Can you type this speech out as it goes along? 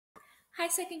Hi,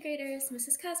 second graders.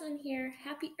 Mrs. Cosman here.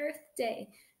 Happy Earth Day.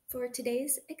 For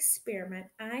today's experiment,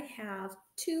 I have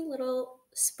two little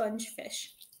sponge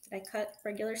fish that I cut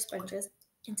regular sponges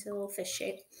into a little fish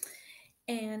shape,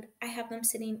 and I have them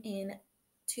sitting in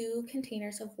two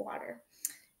containers of water.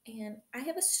 And I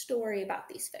have a story about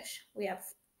these fish. We have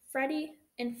Freddy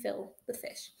and Phil, the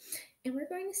fish, and we're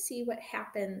going to see what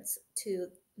happens to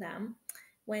them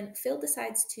when Phil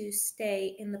decides to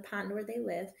stay in the pond where they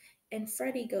live and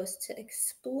Freddy goes to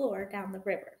explore down the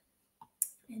river.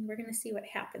 And we're going to see what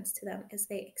happens to them as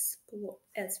they explore,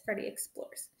 as Freddy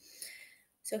explores.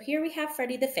 So here we have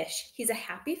Freddy the fish. He's a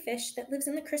happy fish that lives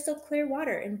in the crystal clear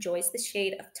water, enjoys the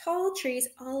shade of tall trees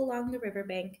all along the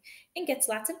riverbank, and gets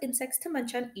lots of insects to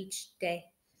munch on each day.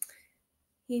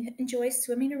 He enjoys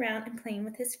swimming around and playing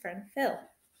with his friend Phil.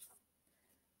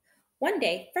 One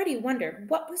day, Freddy wondered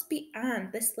what was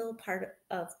beyond this little part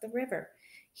of the river.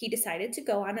 He decided to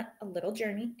go on a little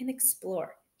journey and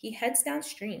explore. He heads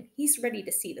downstream. He's ready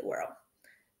to see the world.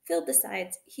 Phil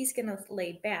decides he's going to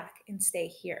lay back and stay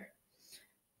here.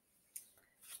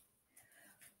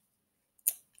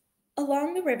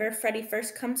 Along the river, Freddy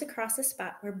first comes across a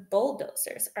spot where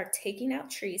bulldozers are taking out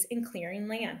trees and clearing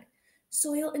land.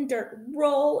 Soil and dirt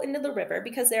roll into the river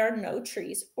because there are no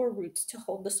trees or roots to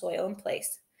hold the soil in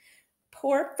place.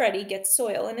 Poor Freddy gets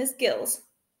soil in his gills.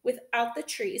 Without the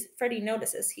trees, Freddy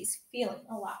notices he's feeling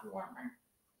a lot warmer.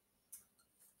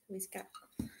 He's got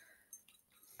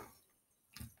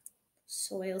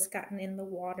soil's gotten in the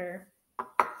water.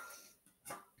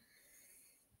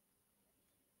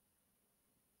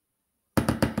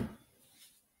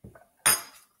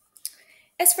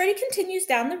 As Freddy continues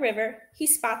down the river, he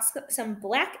spots some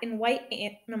black and white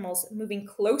animals moving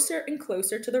closer and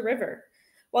closer to the river.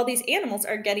 While these animals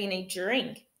are getting a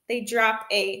drink, they drop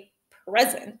a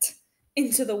present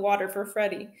into the water for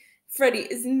Freddy. Freddy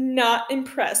is not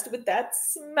impressed with that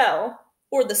smell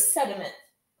or the sediment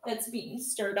that's being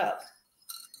stirred up.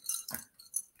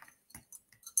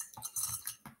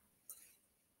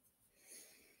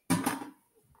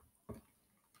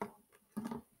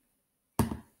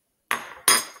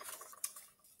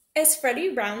 As Freddy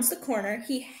rounds the corner,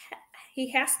 he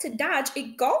has to dodge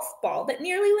a golf ball that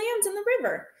nearly lands in the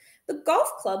river. The golf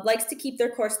club likes to keep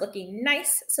their course looking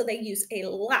nice, so they use a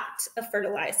lot of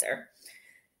fertilizer.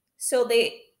 So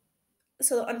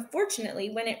unfortunately,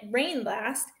 when it rained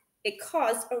last, it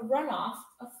caused a runoff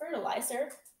of fertilizer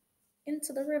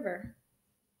into the river.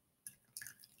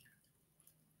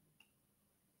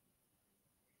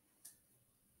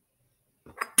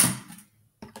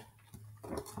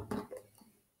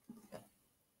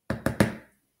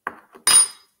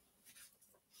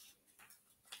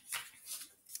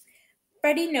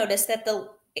 Freddy noticed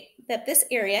that this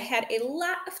area had a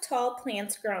lot of tall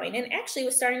plants growing and actually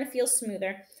was starting to feel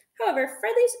smoother. However,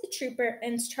 Freddy's a trooper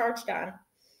and charged on.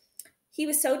 He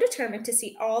was so determined to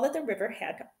see all the river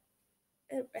had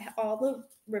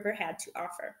to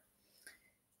offer.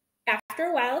 After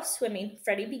a while of swimming,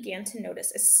 Freddy began to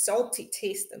notice a salty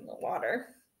taste in the water,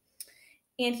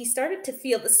 and he started to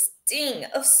feel the sting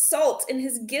of salt in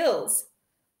his gills.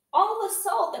 All the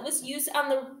salt that was used on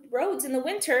the roads in the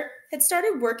winter had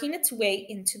started working its way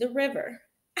into the river.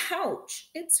 Ouch,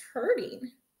 it's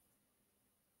hurting.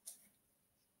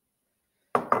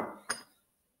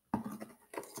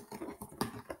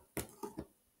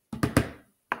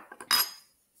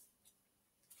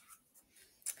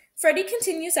 Freddy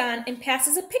continues on and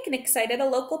passes a picnic site at a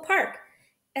local park.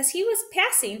 As he was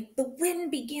passing, the wind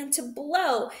began to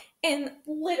blow and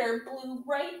litter blew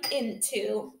right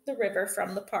into the river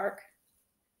from the park.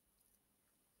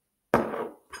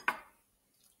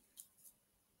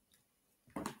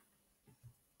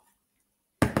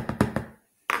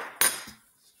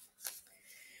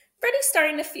 Freddy's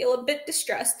starting to feel a bit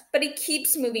distressed, but he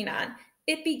keeps moving on.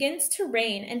 It begins to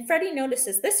rain, and Freddy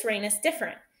notices this rain is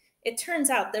different. It turns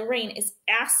out the rain is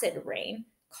acid rain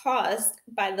caused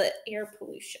by the air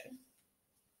pollution.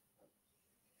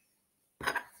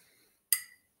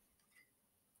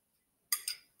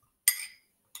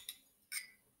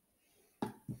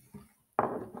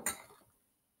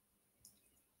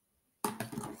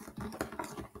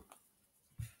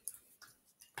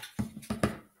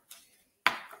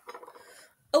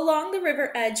 Along the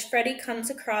river edge, Freddy comes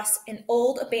across an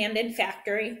old abandoned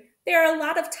factory. There are a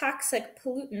lot of toxic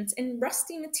pollutants and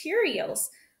rusty materials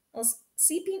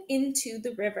seeping into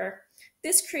the river.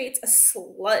 This creates a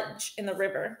sludge in the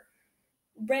river.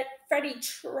 Freddy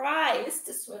tries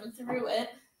to swim through it.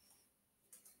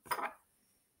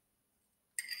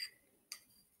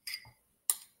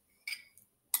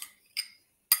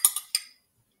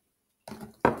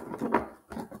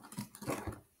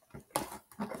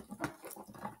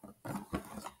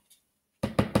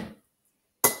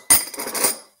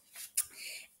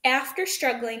 After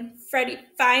struggling, Freddy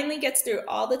finally gets through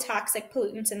all the toxic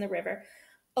pollutants in the river.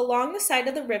 Along the side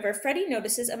of the river, Freddy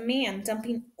notices a man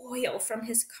dumping oil from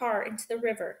his car into the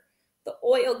river. The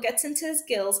oil gets into his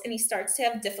gills and he starts to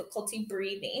have difficulty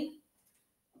breathing.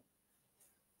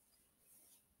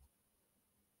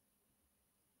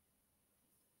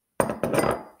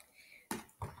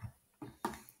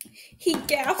 He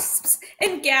gasps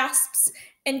and gasps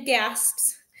and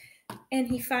gasps, and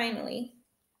he finally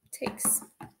takes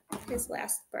his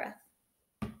last breath.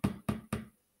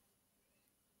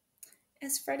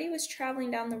 As Freddy was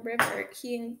traveling down the river,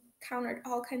 he encountered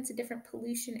all kinds of different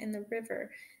pollution in the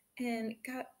river and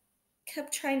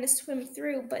kept trying to swim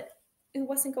through, but it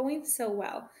wasn't going so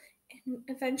well. And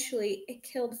eventually it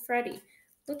killed Freddy.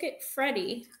 Look at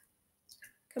Freddy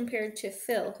compared to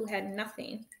Phil, who had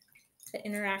nothing that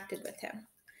interacted with him.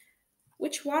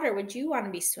 Which water would you want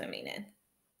to be swimming in?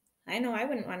 I know I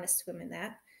wouldn't want to swim in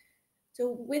that.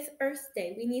 So, with Earth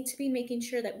Day, we need to be making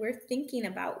sure that we're thinking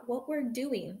about what we're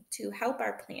doing to help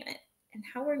our planet and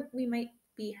how we might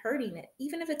be hurting it,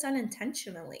 even if it's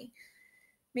unintentionally.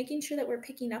 Making sure that we're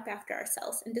picking up after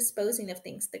ourselves and disposing of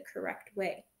things the correct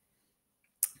way.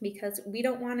 Because we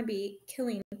don't want to be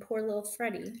killing poor little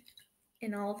Freddy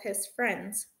and all of his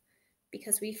friends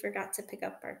because we forgot to pick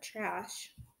up our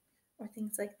trash or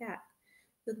things like that.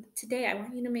 So today, I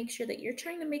want you to make sure that you're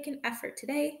trying to make an effort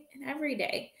today and every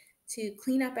day to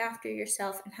clean up after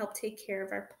yourself and help take care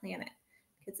of our planet.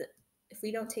 Because if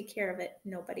we don't take care of it,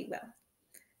 nobody will.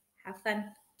 Have fun.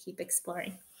 Keep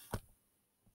exploring.